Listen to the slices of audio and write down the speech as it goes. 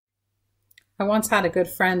I once had a good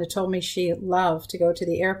friend who told me she loved to go to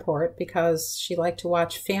the airport because she liked to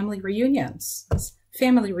watch family reunions.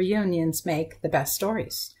 Family reunions make the best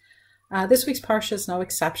stories. This week's Parsha is no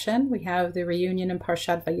exception. We have the reunion in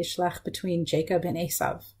Parshat Vayishlach between Jacob and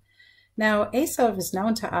Eisav. Now, Eisav is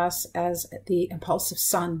known to us as the impulsive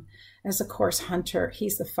son, as a coarse hunter.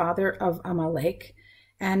 He's the father of Amalek,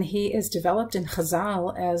 and he is developed in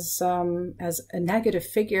Chazal as a negative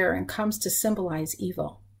figure and comes to symbolize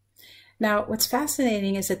evil. Now, what's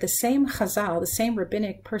fascinating is that the same Chazal, the same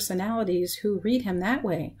rabbinic personalities who read him that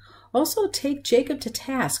way, also take Jacob to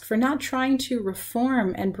task for not trying to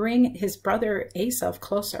reform and bring his brother Eisav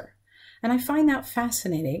closer. And I find that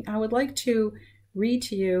fascinating. I would like to read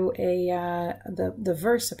to you the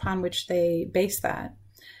verse upon which they base that.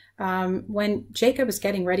 When Jacob is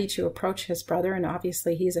getting ready to approach his brother, and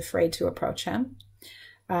obviously he's afraid to approach him,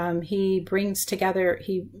 he brings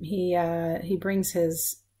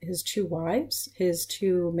his 2 wives, his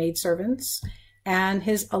 2 maidservants, and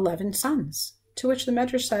his 11 sons. To which the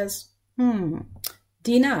Medrash says,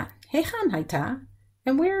 Dina, hechan haita,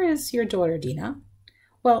 and where is your daughter Dina?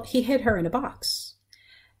 Well, he hid her in a box.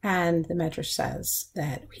 And the Medrash says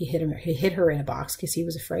that he hid her in a box because he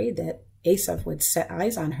was afraid that Eisav would set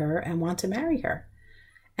eyes on her and want to marry her.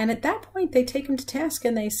 And at that point, they take him to task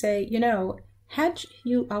and they say, had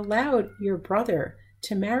you allowed your brother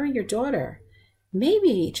to marry your daughter,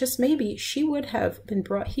 maybe, just maybe, he would have been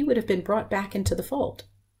brought back into the fold.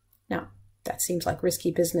 Now, that seems like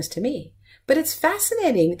risky business to me. But it's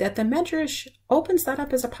fascinating that the Medrash opens that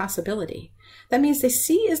up as a possibility. That means they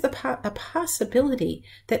see as a possibility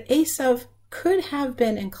that Eisav could have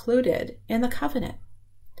been included in the covenant.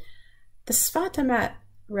 The Sfat Emet,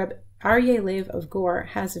 Rabbi Aryeh Lev of Gur,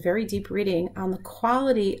 has a very deep reading on the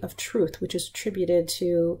quality of truth which is attributed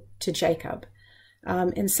to Jacob.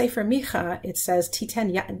 In Sefer Micha, it says,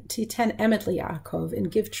 Titen emet liYaakov,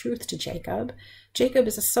 and give truth to Jacob. Jacob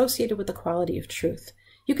is associated with the quality of truth.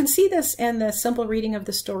 You can see this in the simple reading of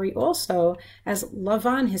the story also, as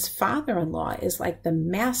Lavan, his father-in-law, is like the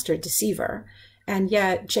master deceiver, and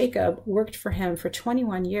yet Jacob worked for him for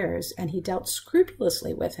 21 years, and he dealt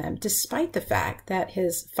scrupulously with him, despite the fact that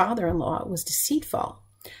his father-in-law was deceitful.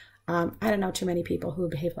 I don't know too many people who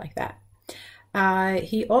behave like that.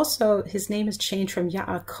 His name is changed from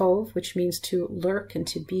Yaakov, which means to lurk and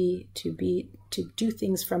to do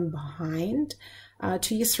things from behind,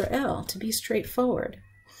 to Yisrael, to be straightforward,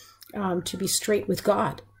 to be straight with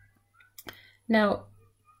God. Now,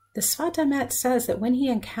 the Sfat Emet says that when he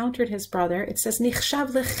encountered his brother, it says,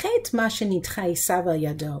 Nichshav lechet ma shenitcha Eisav al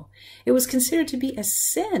yado. It was considered to be a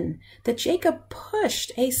sin that Jacob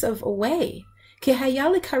pushed Eisav away. He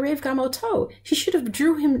should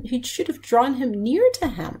have drawn him near to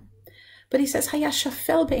him. But he says, Haya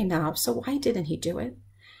shafel be'einav. So why didn't he do it?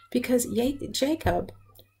 Because Jacob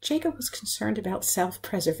was concerned about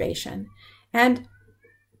self-preservation. And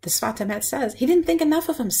the Sfat Emet says he didn't think enough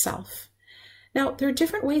of himself. Now, there are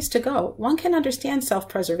different ways to go. One can understand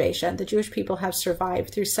self-preservation. The Jewish people have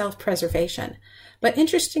survived through self-preservation. But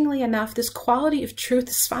interestingly enough, this quality of truth,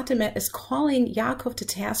 the Sfat Emet, is calling Yaakov to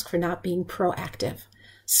task for not being proactive.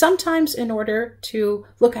 Sometimes in order to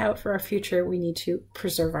look out for our future, we need to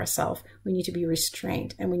preserve ourselves. We need to be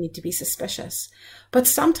restrained and we need to be suspicious. But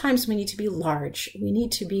sometimes we need to be large. We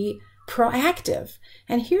need to be proactive.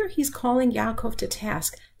 And here he's calling Yaakov to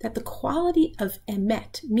task that the quality of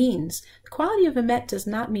emet means, the quality of emet does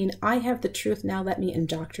not mean I have the truth, now let me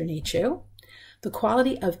indoctrinate you. The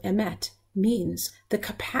quality of emet means the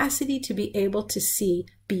capacity to be able to see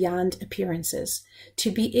beyond appearances, to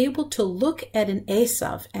be able to look at an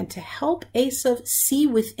Eisav and to help Eisav see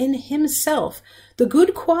within himself the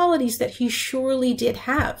good qualities that he surely did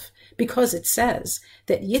have, because it says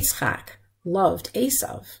that Yitzchak loved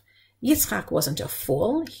Eisav. Yitzchak wasn't a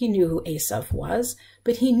fool. He knew who Eisav was,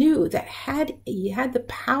 but he knew that had he had the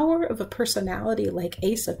power of a personality like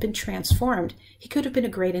Eisav been transformed, he could have been a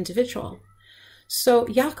great individual. So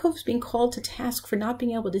Yaakov's being called to task for not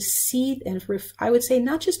being able to see, and I would say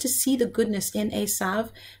not just to see the goodness in Eisav,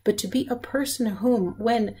 but to be a person whom,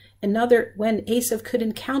 when Eisav could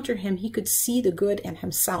encounter him, he could see the good in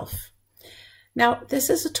himself. Now, this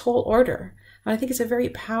is a tall order. I think it's a very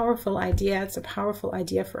powerful idea. It's a powerful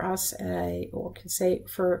idea for us, or can say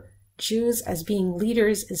for Jews as being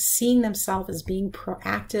leaders, as seeing themselves as being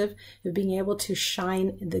proactive, of being able to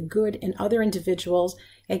shine the good in other individuals.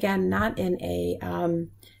 Again, not in a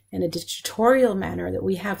dictatorial manner that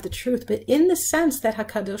we have the truth, but in the sense that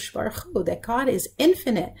HaKadosh Baruch Hu, that God is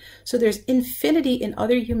infinite. So there's infinity in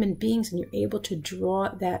other human beings, and you're able to draw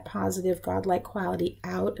that positive godlike quality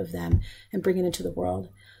out of them and bring it into the world.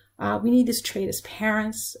 We need this trait as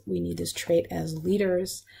parents. We need this trait as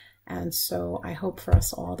leaders. And so I hope for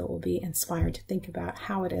us all that we'll be inspired to think about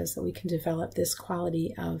how it is that we can develop this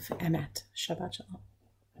quality of emet. Shabbat shalom.